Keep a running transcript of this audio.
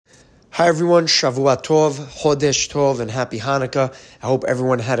Hi everyone, Shavuah Tov, Hodesh Tov, and happy Hanukkah. I hope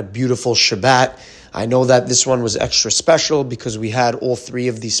everyone had a beautiful Shabbat. I know that this one was extra special because we had all three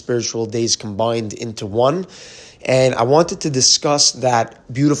of these spiritual days combined into one. And I wanted to discuss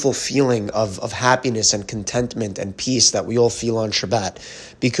that beautiful feeling of happiness and contentment and peace that we all feel on Shabbat.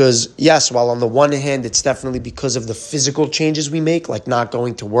 Because yes, while on the one hand, it's definitely because of the physical changes we make, like not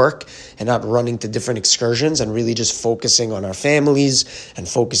going to work and not running to different excursions and really just focusing on our families and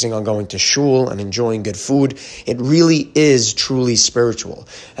focusing on going to shul and enjoying good food, it really is truly spiritual.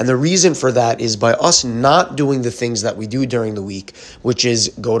 And the reason for that is by us not doing the things that we do during the week, which is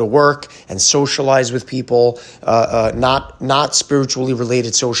go to work and socialize with people, not spiritually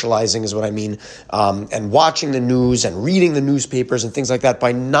related socializing is what I mean, and watching the news and reading the newspapers and things like that.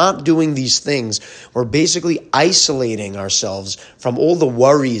 By not doing these things, we're basically isolating ourselves from all the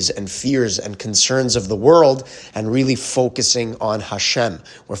worries and fears and concerns of the world and really focusing on Hashem.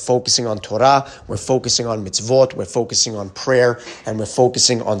 We're focusing on Torah, we're focusing on mitzvot, we're focusing on prayer, and we're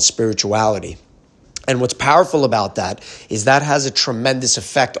focusing on spirituality. And what's powerful about that is that has a tremendous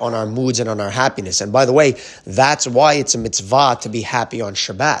effect on our moods and on our happiness. And by the way, that's why it's a mitzvah to be happy on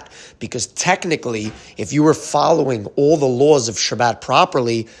Shabbat. Because technically, if you were following all the laws of Shabbat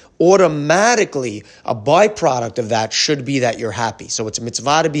properly, automatically a byproduct of that should be that you're happy. So it's a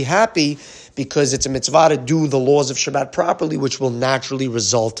mitzvah to be happy because it's a mitzvah to do the laws of Shabbat properly, which will naturally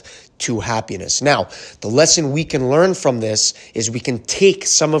result to happiness. Now, the lesson we can learn from this is we can take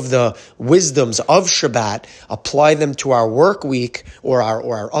some of the wisdoms of Shabbat, apply them to our work week or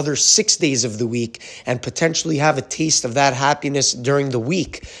our other 6 days of the week, and potentially have a taste of that happiness during the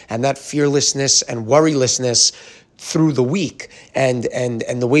week and that fearlessness and worrylessness through the week. And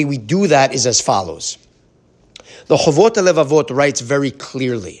the way we do that is as follows. The Chovot HaLevavot writes very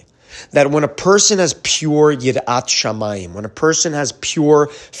clearly that when a person has pure yirat shamayim, when a person has pure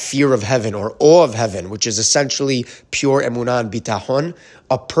fear of heaven or awe of heaven, which is essentially pure emunah and bitachon,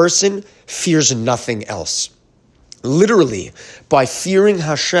 a person fears nothing else. Literally, by fearing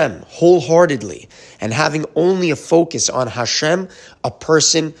Hashem wholeheartedly and having only a focus on Hashem, a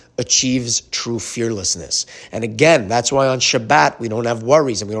person achieves true fearlessness. And again, that's why on Shabbat we don't have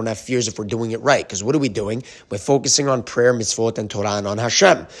worries and we don't have fears if we're doing it right. Because what are we doing? We're focusing on prayer, mitzvot, and Torah, and on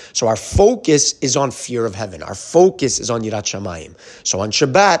Hashem. So our focus is on fear of heaven. Our focus is on yirat shamayim. So on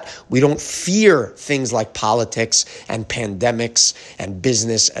Shabbat, we don't fear things like politics and pandemics and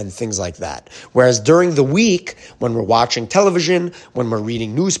business and things like that. Whereas during the week, when we're watching television, when we're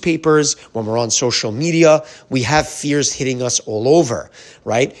reading newspapers, when we're on social media, we have fears hitting us all over,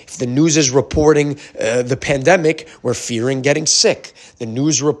 right? If the news is reporting the pandemic, we're fearing getting sick. The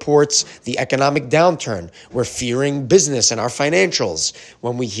news reports the economic downturn. We're fearing business and our financials.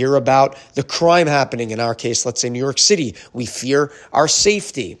 When we hear about the crime happening, in our case, let's say New York City, we fear our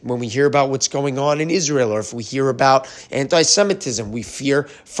safety. When we hear about what's going on in Israel, or if we hear about anti-Semitism, we fear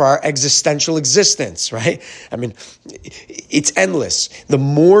for our existential existence, right? I mean, it's endless. The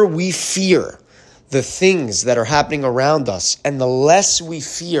more we fear the things that are happening around us, and the less we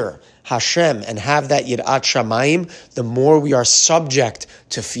fear Hashem and have that yirat shamayim, the more we are subject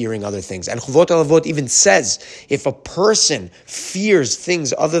to fearing other things. And Chovot HaLevavot even says, if a person fears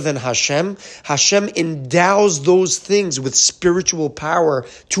things other than Hashem, Hashem endows those things with spiritual power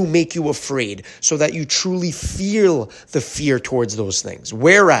to make you afraid, so that you truly feel the fear towards those things.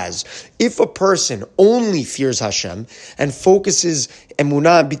 Whereas, if a person only fears Hashem and focuses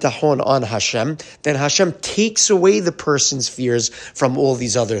emunah and bitachon on Hashem, then Hashem takes away the person's fears from all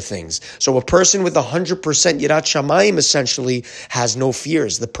these other things. So a person with 100% yirat shamayim essentially has no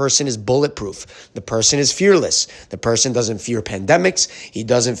fears. The person is bulletproof. The person is fearless. The person doesn't fear pandemics. He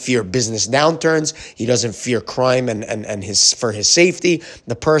doesn't fear business downturns. He doesn't fear crime and for his safety.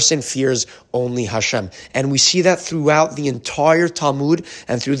 The person fears only Hashem. And we see that throughout the entire Talmud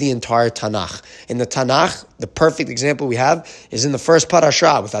and through the entire Tanakh. In the Tanakh, the perfect example we have is in the first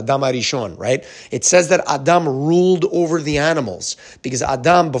parasha with Adam HaRishon, right? It says that Adam ruled over the animals because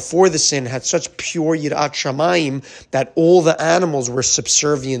Adam, before the sin, had such pure yirat shamayim that all the animals were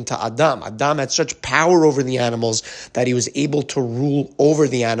subservient to Adam. Adam had such power over the animals that he was able to rule over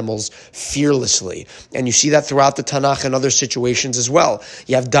the animals fearlessly. And you see that throughout the Tanakh and other situations as well.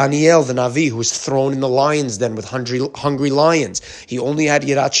 You have Daniel, the Navi, who was thrown in the lion's den with hungry lions. He only had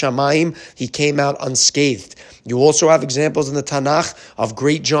yirat shamayim. He came out unscathed. You also have examples in the Tanakh of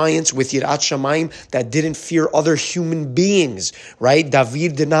great giants with Yirat Shamayim that didn't fear other human beings, right?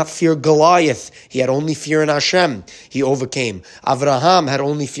 David did not fear Goliath. He had only fear in Hashem. He overcame. Avraham had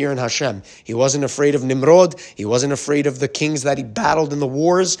only fear in Hashem. He wasn't afraid of Nimrod. He wasn't afraid of the kings that he battled in the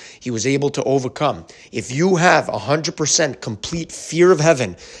wars. He was able to overcome. If you have 100% complete fear of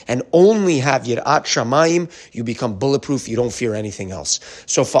heaven and only have Yirat Shamayim, you become bulletproof. You don't fear anything else.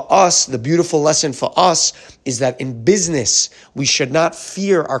 So for us, the beautiful lesson for us is that in business, we should not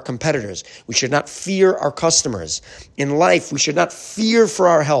fear our competitors. We should not fear our customers. In life, we should not fear for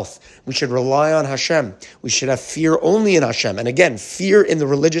our health. We should rely on Hashem. We should have fear only in Hashem. And again, fear in the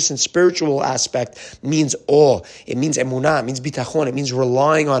religious and spiritual aspect means awe. It means emunah. It means bitachon. It means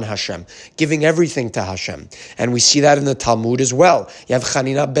relying on Hashem, giving everything to Hashem. And we see that in the Talmud as well. You have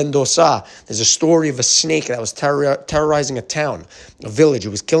Chanina ben Dosa. There's a story of a snake that was terrorizing a town, a village. It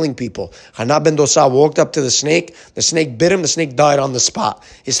was killing people. Chanina ben Dosa walked up to the snake. The snake bit him. The snake died on the spot.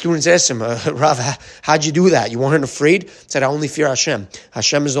 His students asked him, Rav, how'd you do that? You weren't afraid? He said, I only fear Hashem.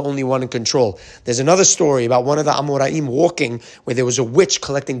 Hashem is the only one in control. There's another story about one of the Amoraim walking where there was a witch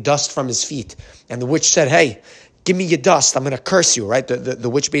collecting dust from his feet. And the witch said, hey, give me your dust. I'm going to curse you, right? The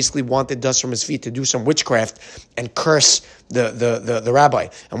witch basically wanted dust from his feet to do some witchcraft and curse the rabbi.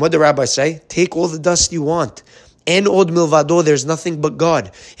 And what did the rabbi say? Take all the dust you want. En od milvado, there's nothing but God.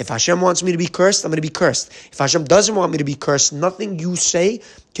 If Hashem wants me to be cursed, I'm going to be cursed. If Hashem doesn't want me to be cursed, nothing you say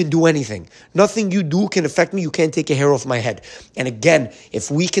can do anything. Nothing you do can affect me. You can't take a hair off my head. And again,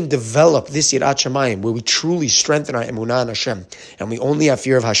 if we can develop this Yirat Shamayim, where we truly strengthen our emunah in Hashem, and we only have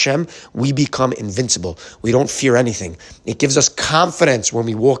fear of Hashem, we become invincible. We don't fear anything. It gives us confidence when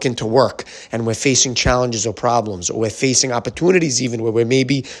we walk into work and we're facing challenges or problems, or we're facing opportunities even where we're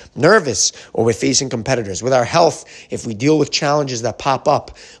maybe nervous, or we're facing competitors. With our health, if we deal with challenges that pop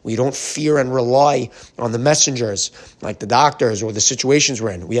up, we don't fear and rely on the messengers, like the doctors or the situations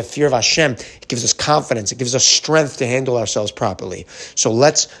we're in. We have fear of Hashem. It gives us confidence. It gives us strength to handle ourselves properly. So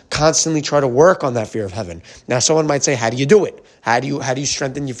let's constantly try to work on that fear of heaven. Now, someone might say, how do you do it? How do you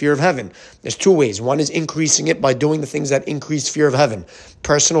strengthen your fear of heaven? There's two ways. One is increasing it by doing the things that increase fear of heaven.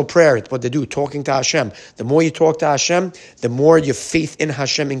 Personal prayer, it's what they do, talking to Hashem. The more you talk to Hashem, the more your faith in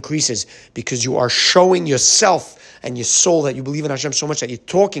Hashem increases, because you are showing yourself and your soul that you believe in Hashem so much that you're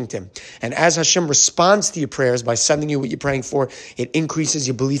talking to Him. And as Hashem responds to your prayers by sending you what you're praying for, it increases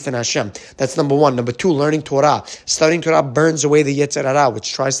your belief in Hashem. That's number one. Number two, learning Torah. Studying Torah burns away the Yetzer Hara,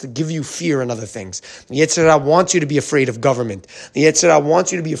 which tries to give you fear and other things. The Yetzer Hara wants you to be afraid of government. The Yetzer Hara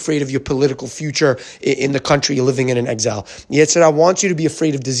wants you to be afraid of your political future in the country you're living in exile. The Yetzer Hara wants you to be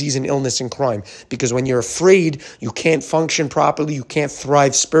afraid of disease and illness and crime, because when you're afraid, you can't function properly, you can't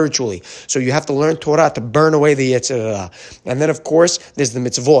thrive spiritually. So you have to learn Torah to burn away the Yetzer Hara. And then, of course, there's the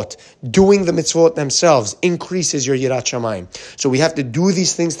mitzvot. Doing the mitzvot themselves increases your Yirat Shamayim. So we have to do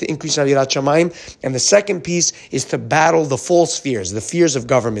these things to increase our Yirat Shamayim. And the second piece is to battle the false fears, the fears of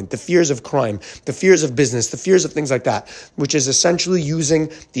government, the fears of crime, the fears of business, the fears of things like that, which is essentially using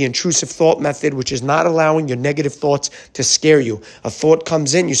the intrusive thought method, which is not allowing your negative thoughts to scare you. A thought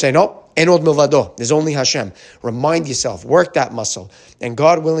comes in, you say, no, En od milvado. There's only Hashem. Remind yourself, work that muscle. And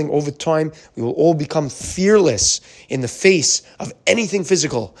God willing, over time, we will all become fearless in the face of anything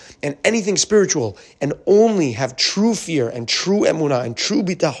physical and anything spiritual, and only have true fear and true emunah and true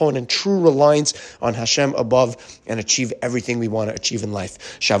bitachon and true reliance on Hashem above, and achieve everything we want to achieve in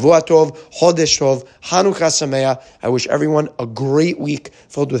life. Shavuah Tov, Hodesh Tov, Hanukkah Sameach. I wish everyone a great week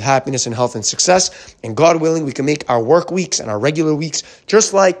filled with happiness and health and success. And God willing, we can make our work weeks and our regular weeks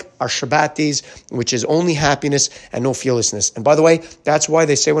just like our Shabbat days, which is only happiness and no fearlessness. And by the way, that's why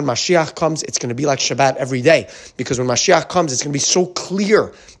they say when Mashiach comes, it's going to be like Shabbat every day. Because when Mashiach comes, it's going to be so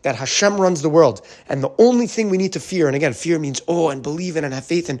clear that Hashem runs the world. And the only thing we need to fear, and again, fear means awe and believe in and have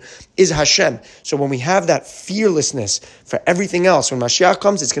faith in, is Hashem. So when we have that fearlessness for everything else, when Mashiach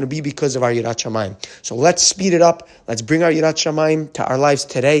comes, it's going to be because of our Yirat Shamayim. So let's speed it up. Let's bring our Yirat Shamayim to our lives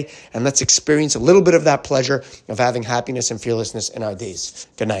today, and let's experience a little bit of that pleasure of having happiness and fearlessness in our days.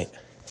 Good night.